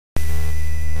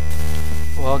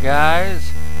Well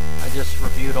guys, I just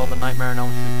reviewed all the Nightmare on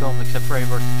Elm Street films except Freddy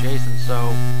vs. Jason,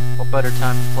 so what better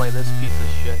time to play this piece of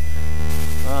shit.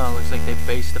 Looks like they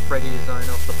based the Freddy design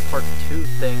off the part 2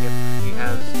 thing if he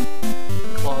has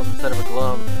claws instead of a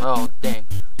glove. Oh, dang.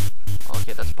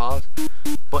 Okay, that's pause.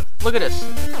 But look at this.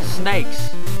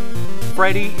 Snakes.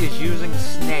 Freddy is using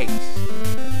snakes.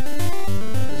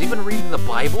 Is he even reading the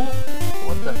Bible?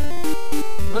 What the?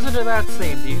 Listen to that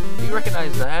theme. Do you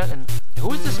recognize that? And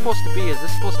who is this supposed to be? Is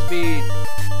this supposed to be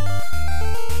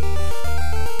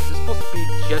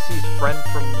Jesse's friend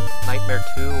from Nightmare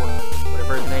 2?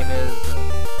 Whatever his name is.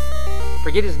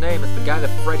 Forget his name. It's the guy that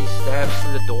Freddy stabs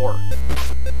through the door.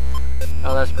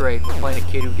 Oh, that's great. We're playing a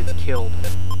kid who gets killed.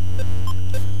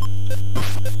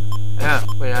 Yeah,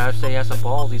 wait, I say he has some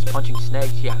balls. He's punching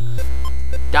snakes. Yeah.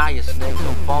 Die, you snakes.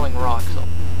 Oh, falling rocks.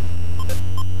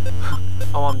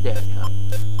 Oh, I'm dead. Yeah.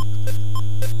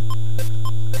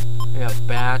 Yeah,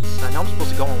 bats. I know I'm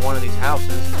supposed to go in one of these houses.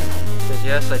 Because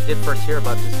yes, I did first hear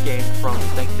about this game from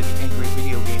thanks to the Angry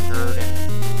Video Game Nerd,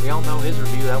 and we all know his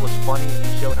review. That was funny, and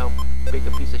he showed how big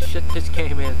a piece of shit this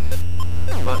game is.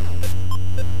 But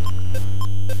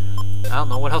I don't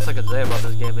know what else I could say about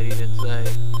this game that he didn't say.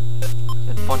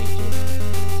 And funny too.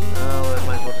 Well, I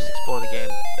might as well just explore the game.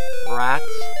 Rats.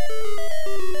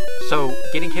 So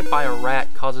getting hit by a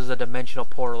rat causes a dimensional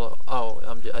portal. Oh,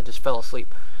 I just fell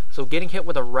asleep. So getting hit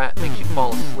with a rat makes you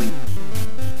fall asleep.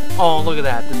 Oh, look at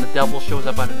that. Then the devil shows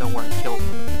up out of nowhere and kills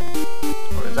him.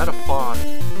 Or is that a fawn?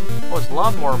 Oh, it's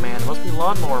Lawnmower Man. It must be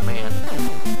Lawnmower Man.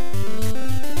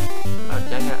 Oh,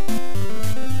 dang it.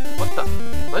 What the?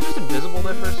 Was I just invisible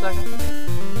there for a second?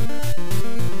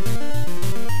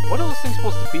 What are those things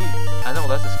supposed to be? I know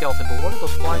that's a skeleton, but what are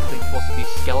those flying things supposed to be?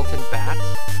 Skeleton bats?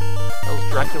 Those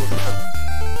Dracula's cousins?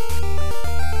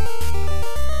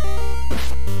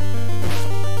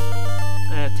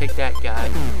 Take that guy.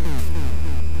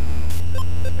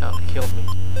 Oh, it killed me.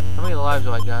 How many lives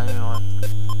do I got anyway?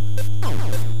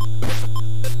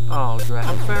 Oh, great.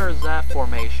 How fair is that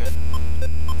formation?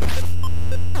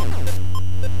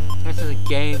 This is a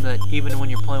game that even when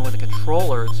you're playing with a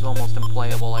controller, it's almost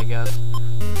unplayable, I guess.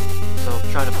 So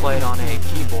trying to play it on a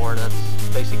keyboard, that's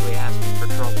basically asking for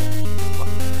trouble. But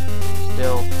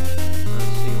still,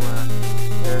 let's see where.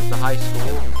 There's the high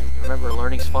school. Remember,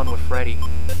 learning's fun with Freddy.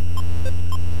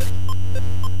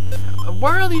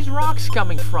 Where are these rocks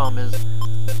coming from? Is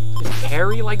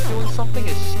Carrie like doing something?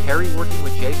 Is Carrie working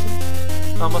with Jason?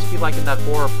 Oh, it must be like in that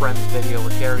Horror Friends video where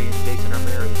Carrie and Jason are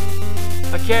married.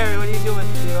 Carrie, what are you doing?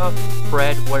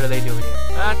 Fred, what are they doing here?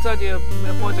 I told you,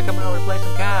 the boys are coming over to play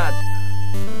some cards.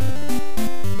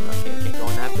 Okay, I can't go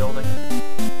in that building.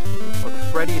 Look,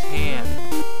 Freddy's hand.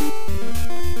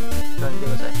 He's trying to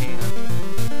give us a hand.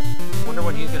 Wonder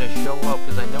when he's gonna show up,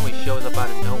 because I know he shows up out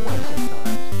of nowhere sometimes.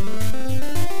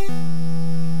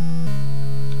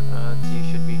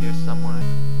 Somewhere.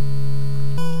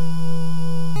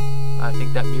 I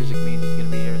think that music means he's gonna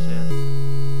be here soon.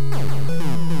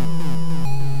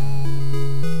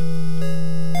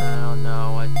 Oh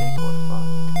no, I think we're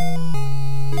fucked.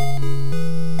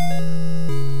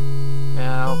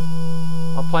 Yeah,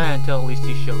 I'll play it until at least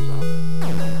he shows up.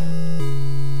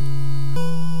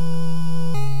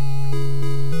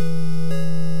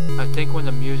 I think when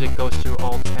the music goes through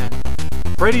all 10.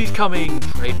 Freddy's coming!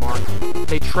 Trademark.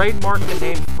 They trademarked the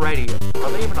name Freddy.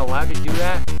 Are they even allowed to do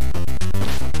that?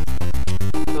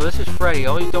 So this is Freddy.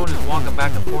 All he's doing is walking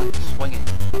back and forth and swinging.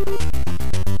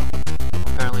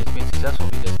 Apparently it's being successful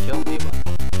if he just killed me,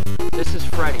 but this is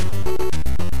Freddy.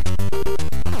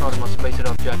 Oh, they must have based it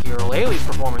off Jackie Earle Haley's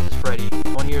performance as Freddy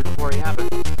 20 years before he happened.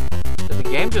 Did the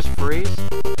game just freeze?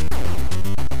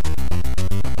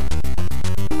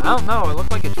 I don't know. It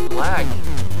looked like it's lagged.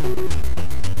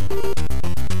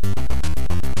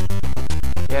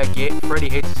 Yeah, Freddy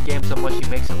hates this game so much he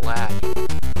makes it lag.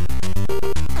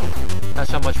 That's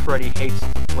how much Freddy hates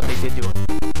what they did to him.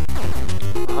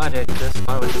 Oh, I'd hate this if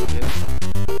I was him too.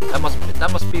 That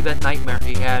must be that nightmare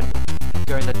he had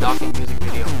during the docking music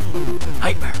video.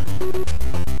 Nightmare!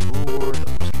 Who were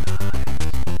those guys?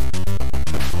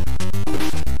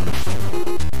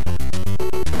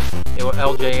 They were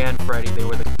LJN Freddy. They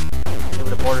were the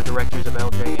board of directors of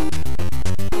LJN.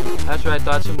 That's right,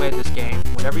 that's who made this game.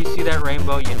 Whenever you see that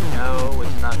rainbow, you know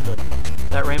it's not good.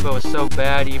 That rainbow is so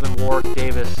bad, even Warwick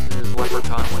Davis, his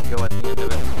leprechaun, would go at the end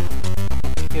of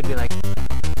it. He'd be like,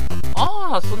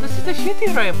 oh, so this is the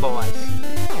shitty rainbow I see.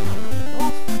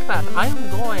 Oh, fuck that. I'm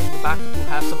going back to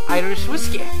have some Irish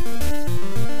whiskey.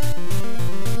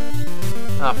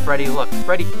 Oh, Freddy, look.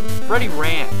 Freddy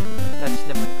ran. That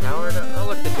snipping coward. Oh,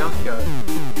 look, the junkyard.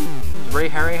 Is Ray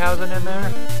Harryhausen in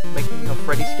there? Making a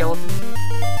Freddy skeleton?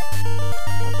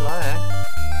 That's what I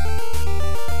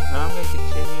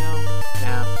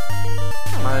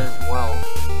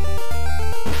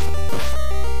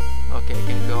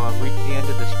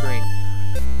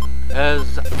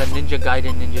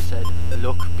guiding ninja said,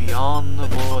 "Look beyond the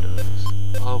borders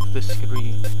of the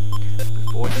screen.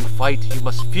 Before you fight, you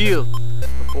must feel.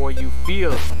 Before you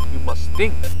feel, you must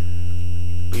think.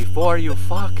 Before you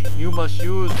fuck, you must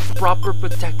use proper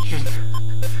protection."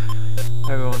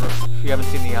 Everyone, if you haven't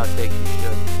seen the outtakes, you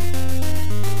should.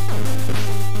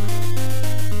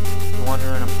 If you're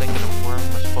wondering, I'm thinking of where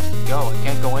am I supposed to go. I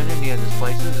can't go in any of these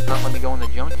places. It's not letting me go in the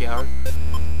junkyard.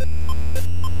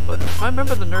 But if I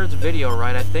remember the nerd's video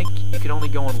right, I think you could only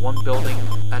go in one building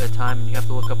at a time, and you have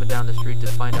to look up and down the street to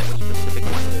find out which specific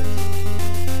one it is.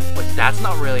 Which, that's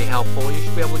not really helpful. You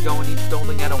should be able to go in each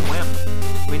building at a whim.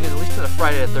 I mean, at least in the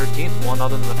Friday the 13th one,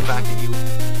 other than the fact that you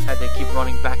had to keep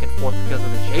running back and forth because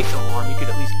of the Jason alarm, you could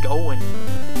at least go into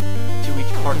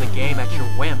each part of the game at your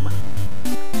whim.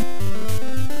 This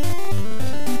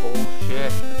is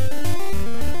bullshit.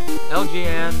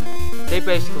 LGN, they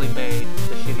basically made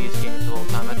the shittiest games of all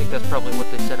time. I think that's probably what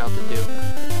they set out to do.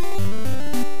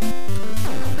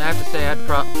 And I have to say, I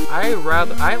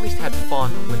at least had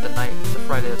fun with the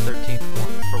Friday the 13th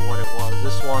one for what it was.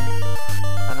 This one,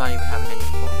 I'm not even having any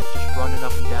fun. It's just running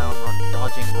up and down,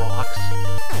 dodging rocks.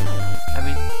 I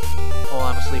mean, well,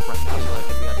 I'm asleep right now, so that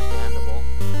could be understandable.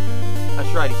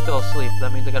 That's right, he's still asleep.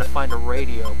 That means I gotta find a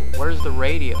radio. But where's the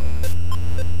radio?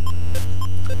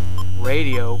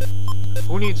 Radio?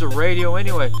 Who needs a radio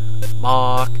anyway?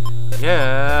 Mock.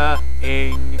 Yeah.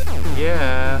 Ing.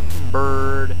 Yeah.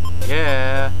 Bird.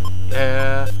 Yeah.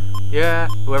 Yeah. Yeah.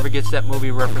 Whoever gets that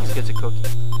movie reference gets a cookie.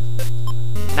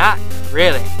 Not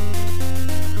really.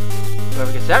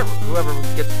 Whoever gets that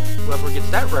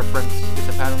reference gets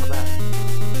a pat on the back.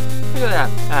 Look at that.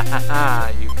 Ha ha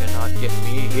ha. You cannot get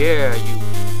me here, you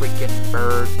freaking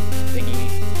bird thingy.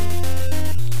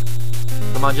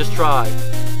 Come on, just try.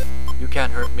 You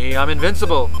can't hurt me. I'm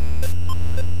invincible.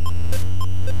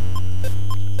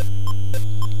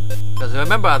 Because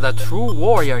remember, the true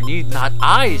warrior need not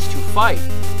eyes to fight.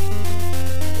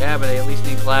 Yeah, but they at least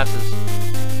need glasses.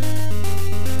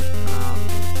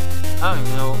 I don't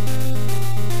even know.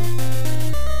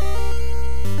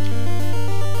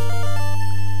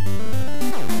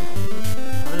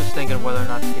 I'm just thinking whether or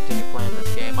not to continue playing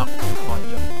this game. I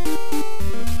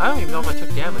don't even know if I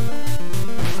took damage on it.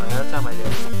 Oh, yeah, that time I did.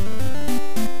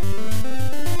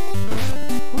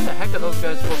 Who the heck are those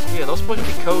guys supposed to be? Are those supposed to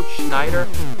be Coach Snyder?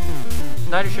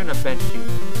 Snyder shouldn't have benched you.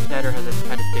 Snyder had to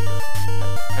stick up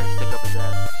his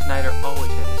ass. Snyder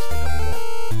always had to stick up his ass.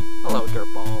 Hello,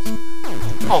 dirtballs.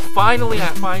 Oh, finally I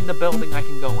find the building I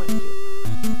can go into.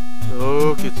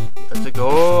 Look, it's a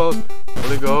ghost.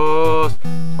 Holy Ghost.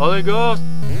 Holy Ghost.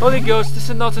 Holy Ghost, this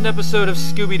is not an episode of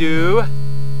Scooby-Doo.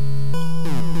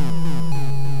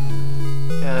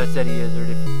 Yeah, that's Eddie Izzard.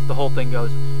 If the whole thing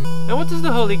goes. Now, what does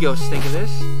the Holy Ghost think of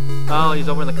this? Oh, he's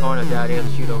over in the corner, Dad. He has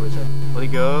to shoot over his head. Holy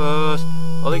Ghost.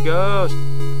 Holy Ghost.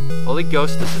 Holy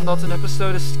Ghost, this is not an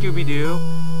episode of Scooby-Doo.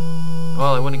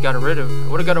 Well, I wouldn't have got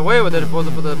away with it if it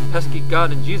wasn't for the pesky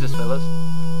God and Jesus, fellas.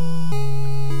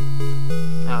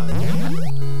 Oh, damn.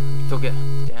 Still get.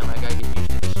 Damn, I gotta get used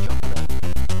to this jump then.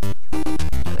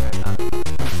 There, I got it.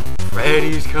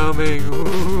 Freddy's coming!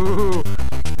 Ooh!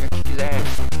 I'm gonna kick his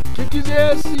ass. Kick his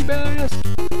ass, Seabass!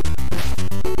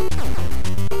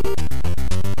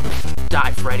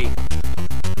 Die, Freddy!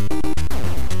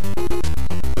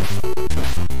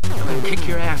 I'm gonna kick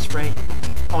your ass, Freddy.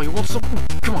 Oh, you want some?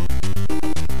 Come on!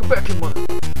 Go back in, mother!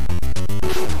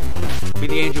 I'll be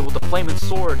the angel with the flaming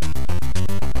sword.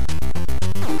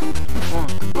 Come on,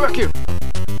 come back here!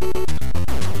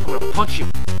 I'm gonna punch you!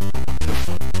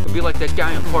 It'll be like that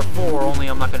guy in part 4, only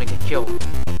I'm not gonna get killed.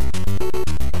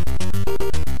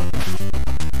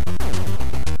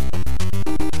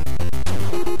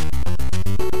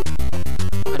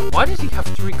 And why does he have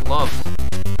 3 gloves?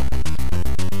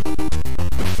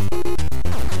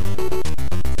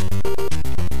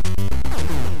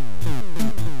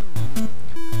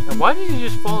 And why did he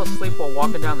just fall asleep while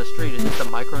walking down the street? Is this the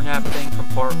micro-nap thing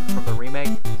from the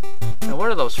remake? And what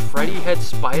are those Freddy head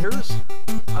spiders?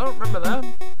 I don't remember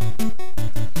them.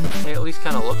 They at least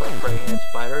kind of look like Freddy head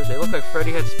spiders. They look like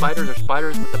Freddy head spiders or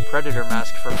spiders with the Predator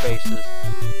mask for faces.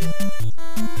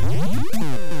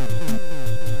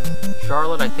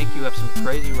 Charlotte, I think you have some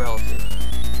crazy relatives.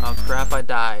 Oh crap, I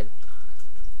died.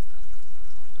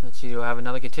 Let's see, do I have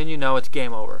another continue? No, it's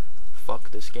game over.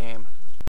 Fuck this game.